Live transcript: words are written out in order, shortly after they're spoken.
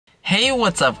Hey,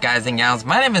 what's up guys and gals?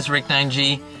 My name is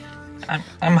Ricknineg.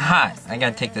 I'm hot. I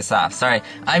gotta take this off. Sorry.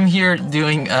 I'm here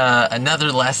doing another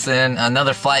lesson,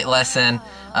 another flight lesson.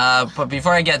 But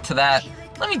before I get to that,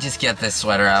 let me just get this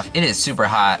sweater off. It is super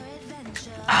hot.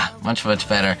 Much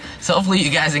better. So hopefully you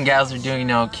guys and gals are doing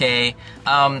okay.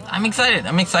 I'm excited.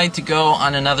 I'm excited to go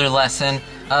on another lesson.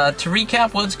 To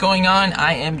recap what's going on,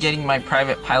 I am getting my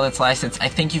private pilot's license. I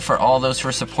thank you for all those who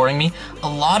are supporting me. A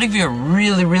lot of you are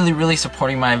really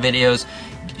supporting my videos,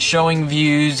 showing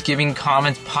views, giving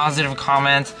comments, positive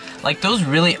comments. Like, those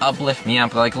really uplift me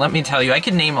up. Like, let me tell you, I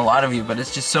could name a lot of you, but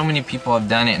it's just so many people have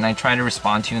done it, and I try to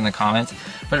respond to you in the comments.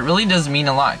 But it really does mean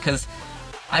a lot, because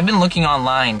I've been looking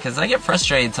online, because I get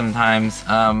frustrated sometimes.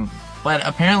 But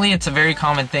apparently it's a very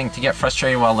common thing to get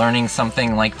frustrated while learning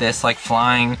something like this, like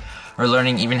flying, or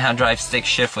learning even how to drive stick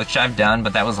shift, which I've done,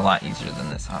 but that was a lot easier than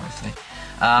this, obviously.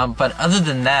 But other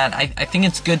than that, I think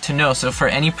it's good to know. So for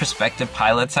any prospective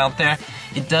pilots out there,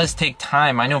 it does take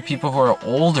time. I know people who are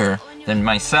older than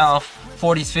myself,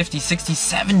 40s, 50s, 60s,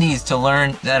 70s to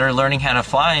learn, that are learning how to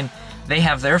fly, and they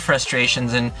have their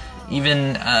frustrations, and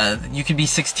even you could be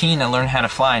 16 and learn how to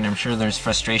fly, and I'm sure there's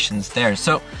frustrations there.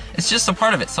 So it's just a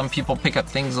part of it. Some people pick up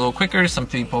things a little quicker, some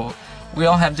people, we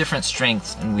all have different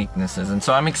strengths and weaknesses, and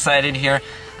so I'm excited here.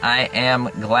 I am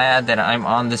glad that I'm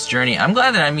on this journey. I'm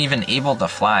glad that I'm even able to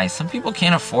fly. Some people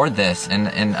can't afford this,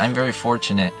 and I'm very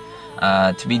fortunate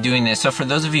to be doing this. So for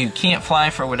those of you who can't fly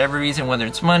for whatever reason, whether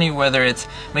it's money, whether it's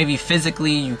maybe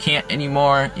physically you can't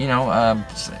anymore, you know,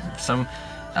 some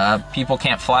people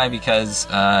can't fly because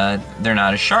they're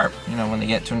not as sharp, you know, when they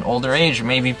get to an older age, or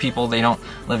maybe people, they don't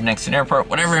live next to an airport,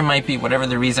 whatever it might be, whatever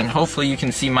the reason. Hopefully you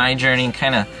can see my journey and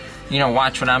kind of, you know,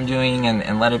 watch what I'm doing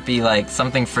and let it be like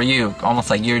something for you, almost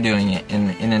like you're doing it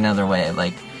in another way,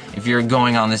 like if you're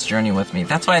going on this journey with me.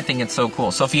 That's why I think it's so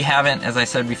cool. So if you haven't, as I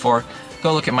said before,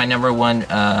 go look at my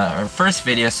or first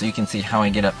video so you can see how I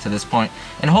get up to this point.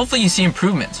 And hopefully you see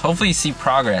improvements, hopefully you see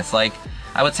progress. Like,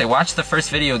 I would say watch the first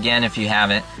video again if you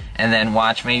haven't, and then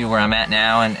watch maybe where I'm at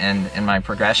now and my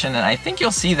progression, and I think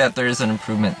you'll see that there is an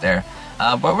improvement there.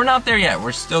 But we're not there yet.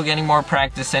 We're still getting more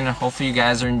practice in, and hopefully you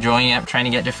guys are enjoying it. I'm trying to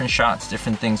get different shots,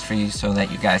 different things for you so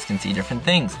that you guys can see different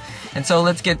things. And so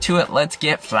let's get to it. Let's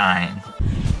get flying.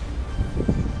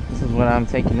 This is what I'm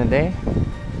taking today.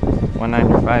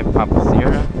 195 Papa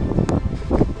Sierra.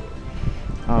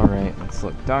 Alright, let's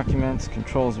look. Documents,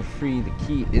 controls are free, the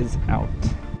key is out.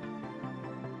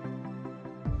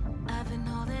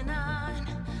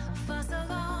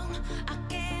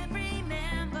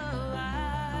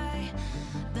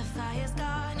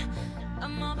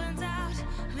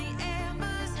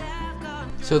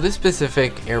 So this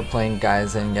specific airplane,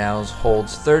 guys and gals,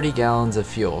 holds 30 gallons of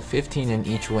fuel, 15 in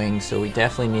each wing, so we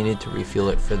definitely needed to refuel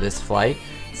it for this flight.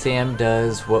 Sam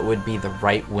does what would be the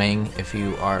right wing if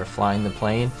you are flying the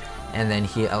plane, and then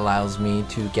he allows me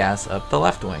to gas up the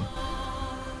left wing.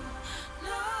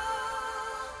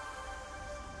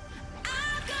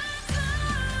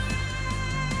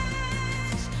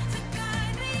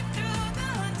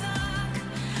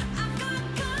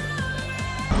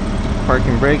 Park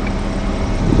and brake.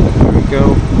 Here we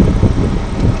go.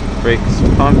 Brakes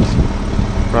pumped.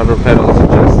 Throttle pedals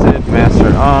adjusted.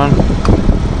 Master on.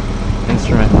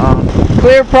 Instrument on.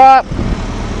 Clear prop.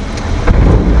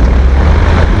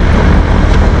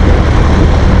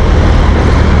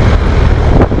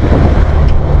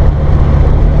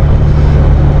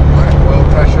 Oil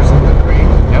pressure's on the green.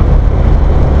 Yep.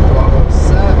 Throttle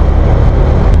set.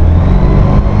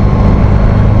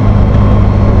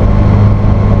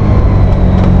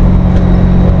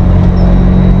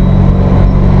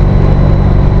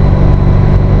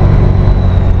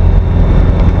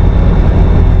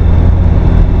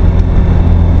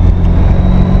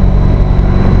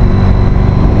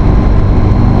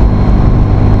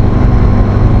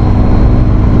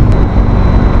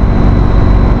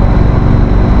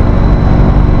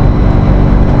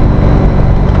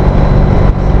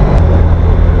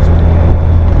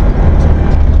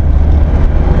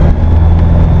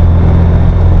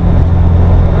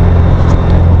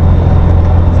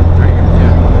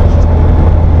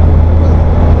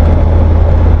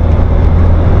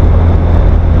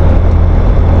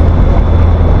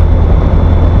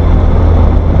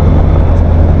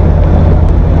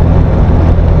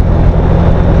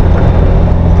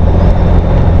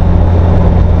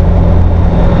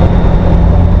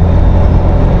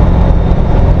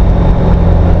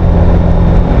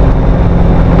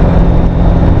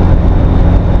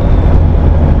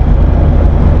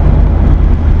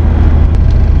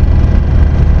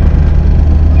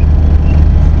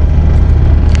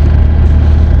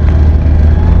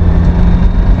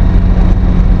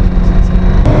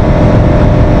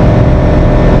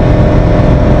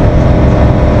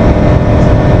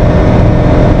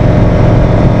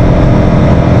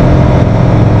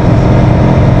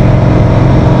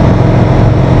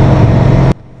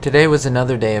 Today was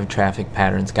another day of traffic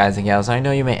patterns, guys and gals. I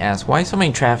know you may ask, why so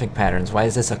many traffic patterns? Why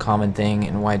is this a common thing,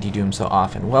 and why do you do them so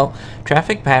often? Well,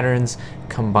 traffic patterns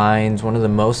combines one of the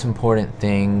most important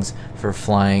things for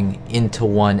flying into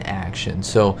one action.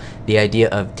 So the idea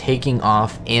of taking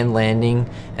off and landing,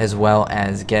 as well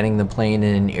as getting the plane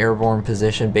in an airborne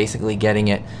position, basically getting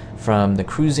it from the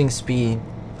cruising speed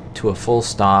to a full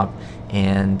stop,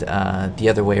 and the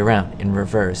other way around in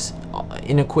reverse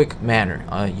in a quick manner.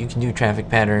 You can do traffic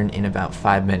pattern in about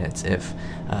 5 minutes if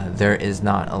there is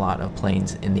not a lot of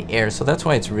planes in the air. So that's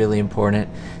why it's really important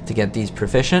to get these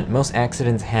proficient. Most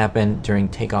accidents happen during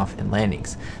takeoff and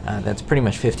landings. That's pretty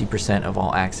much 50% of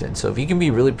all accidents. So if you can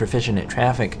be really proficient at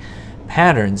traffic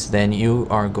patterns, then you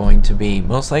are going to be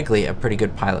most likely a pretty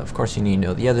good pilot. Of course, you need to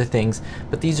know the other things,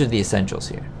 but these are the essentials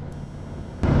here.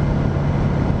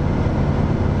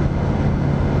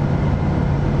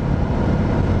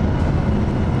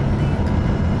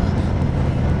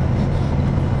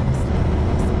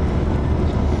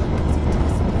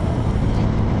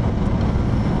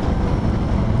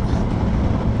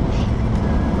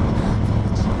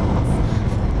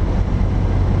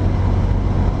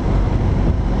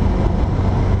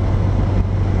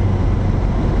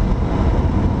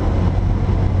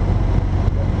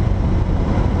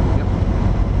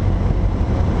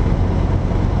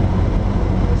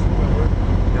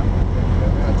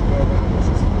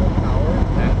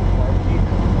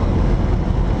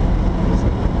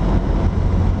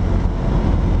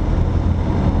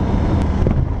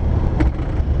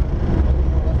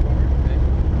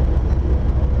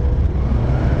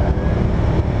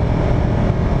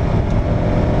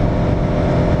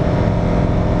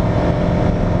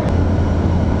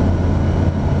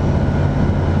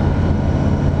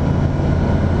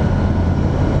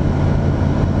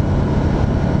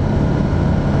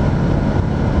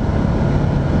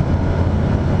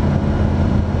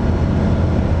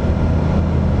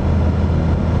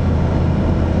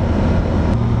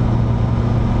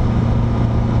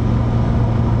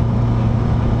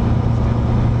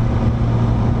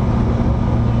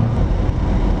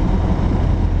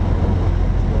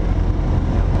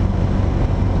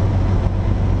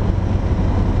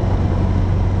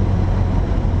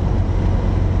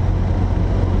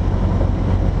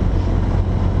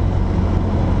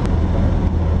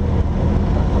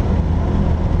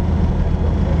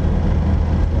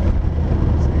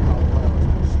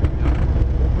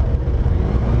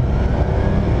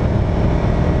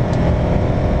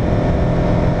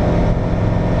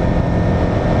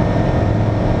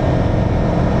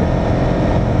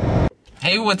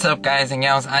 Hey, what's up guys and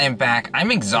gals? I am back.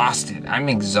 I'm exhausted.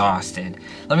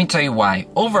 Let me tell you why.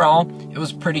 Overall, it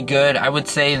was pretty good. I would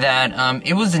say that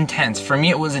it was intense. For me,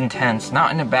 it was intense,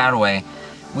 not in a bad way.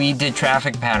 We did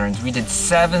traffic patterns. We did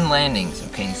 7 landings,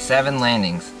 okay, 7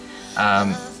 landings.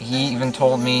 He even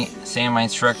told me, Sam, my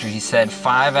instructor, he said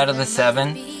 5 out of the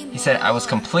 7, he said I was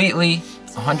completely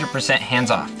 100%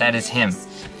 hands off. That is him.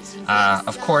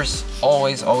 Of course,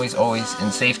 always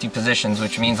in safety positions,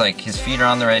 which means like his feet are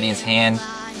on the ready, his hand,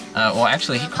 well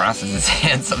actually he crosses his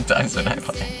hand sometimes when I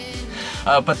play.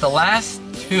 But the last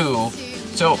 2,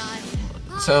 so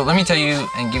let me tell you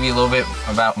and give you a little bit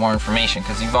about more information,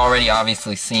 because you've already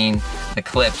obviously seen the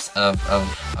clips of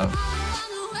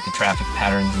the traffic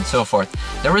patterns and so forth.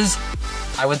 There was,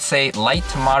 I would say, light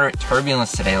to moderate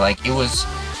turbulence today. Like, it was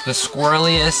the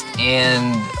squirreliest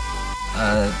and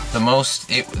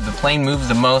the plane moved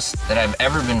the most that I've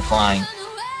ever been flying,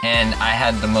 and I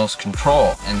had the most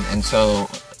control. And so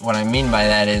what I mean by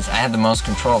that is I had the most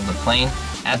control of the plane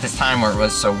at this time where it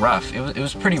was so rough. It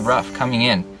was pretty rough coming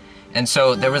in. And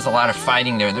so there was a lot of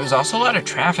fighting there. There was also a lot of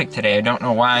traffic today. I don't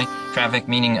know why. Traffic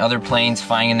meaning other planes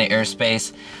flying in the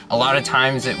airspace. A lot of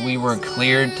times that we were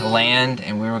cleared to land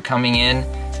and we were coming in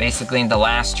basically in the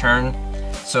last turn.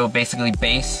 So basically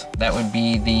base, that would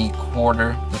be the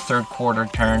third quarter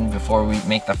turn before we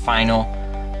make the final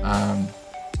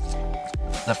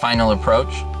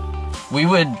approach.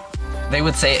 They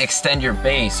would say extend your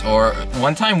base, or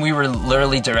one time we were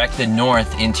literally directed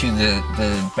north into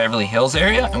the Beverly Hills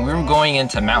area, and we were going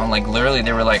into mountain, like literally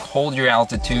they were like, hold your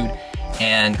altitude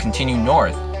and continue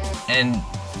north. And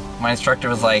my instructor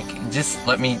was like, just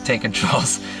let me take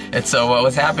controls. And so what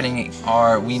was happening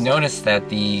we noticed that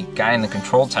the guy in the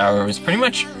control tower was pretty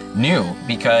much new,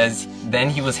 because then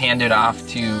he was handed off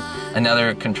to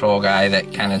another control guy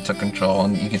that kind of took control,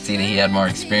 and you could see that he had more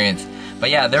experience. But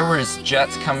yeah, there was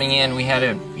jets coming in. I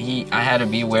had to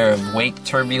be aware of wake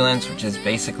turbulence, which is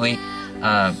basically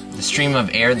the stream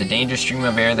of air, the dangerous stream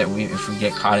of air that if we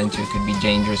get caught into, it could be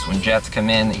dangerous when jets come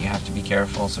in, that you have to be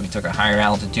careful. So we took a higher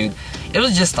altitude. It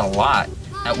was just a lot.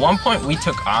 At one point we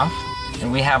took off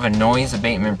and we have a noise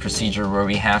abatement procedure where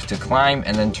we have to climb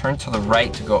and then turn to the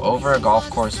right to go over a golf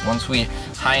course. Once we're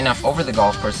high enough over the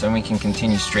golf course, then we can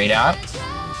continue straight out.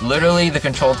 Literally, the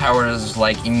control tower is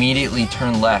like immediately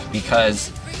turn left because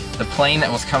the plane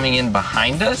that was coming in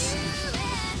behind us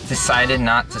decided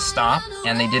not to stop,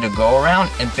 and they did a go around,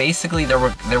 and basically they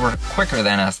were quicker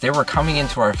than us. They were coming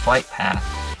into our flight path.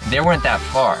 They weren't that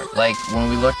far. Like when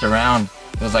we looked around,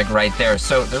 it was like right there.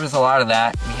 So there was a lot of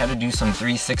that. We had to do some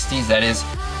 360s. That is,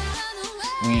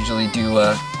 we usually do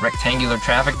a rectangular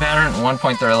traffic pattern. At one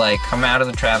point they're like, come out of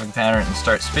the traffic pattern and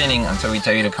start spinning until we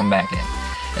tell you to come back in.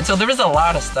 And so there was a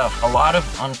lot of stuff, a lot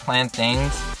of unplanned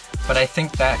things, but I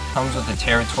think that comes with the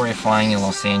territory of flying in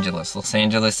Los Angeles. Los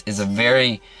Angeles is a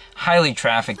very highly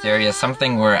trafficked area,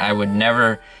 something where I would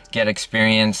never get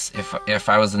experience if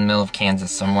I was in the middle of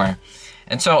Kansas somewhere.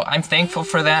 And so I'm thankful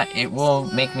for that. It will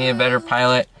make me a better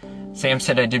pilot. Sam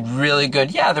said I did really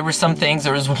good. Yeah, there were some things.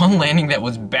 There was one landing that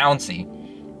was bouncy.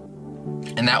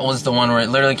 And that was the one where it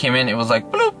literally came in, it was like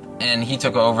bloop, and he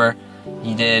took over.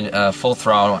 He did full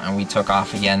throttle and we took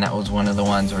off again. That was one of the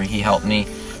ones where he helped me.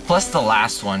 Plus the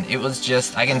last one, it was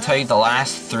just, I can tell you the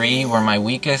last three were my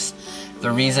weakest.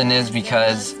 The reason is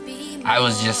because I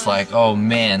was just like, oh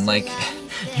man, like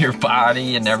your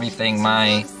body and everything,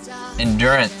 my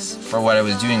endurance for what I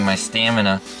was doing, my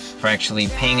stamina for actually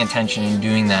paying attention and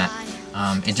doing that,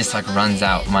 it just like runs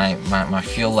out. My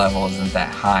fuel level isn't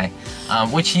that high,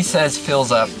 which he says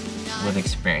fills up with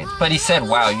experience. But he said,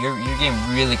 wow, you're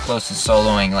getting really close to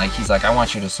soloing. Like he's like, I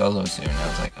want you to solo soon. I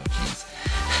was like, oh jeez.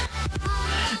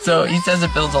 So he says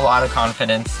it builds a lot of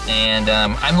confidence, and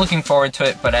I'm looking forward to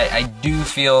it, but I do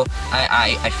feel,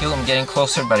 I feel I'm getting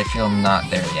closer, but I feel I'm not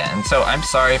there yet. And so I'm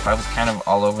sorry if I was kind of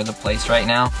all over the place right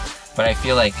now, but I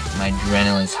feel like my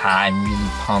adrenaline is high, I'm really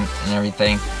pumped and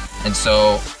everything. And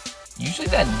so usually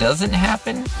that doesn't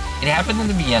happen. It happened in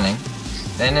the beginning.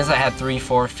 Then as I had 3,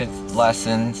 4, 5th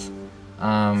lessons,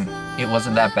 it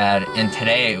wasn't that bad, and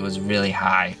today it was really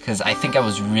high because I think I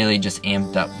was really just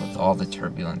amped up with all the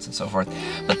turbulence and so forth.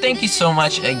 But thank you so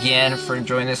much again for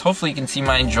enjoying this. Hopefully you can see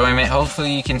my enjoyment.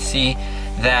 Hopefully you can see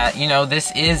that, you know,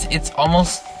 it's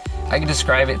almost, I can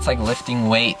describe it, it's like lifting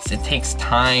weights. It takes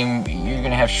time. You're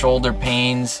gonna have shoulder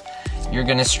pains. You're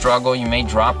gonna struggle. You may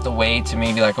drop the weight to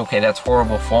maybe like, okay, that's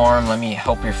horrible form, let me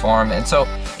help your form. And so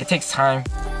it takes time.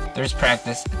 There's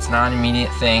practice. It's not an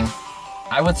immediate thing.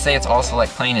 I would say it's also like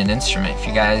playing an instrument. If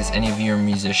you guys, any of you are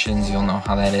musicians, you'll know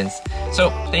how that is. So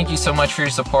thank you so much for your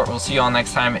support. We'll see you all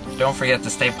next time. Don't forget to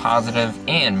stay positive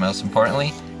and most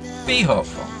importantly, be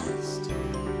hopeful.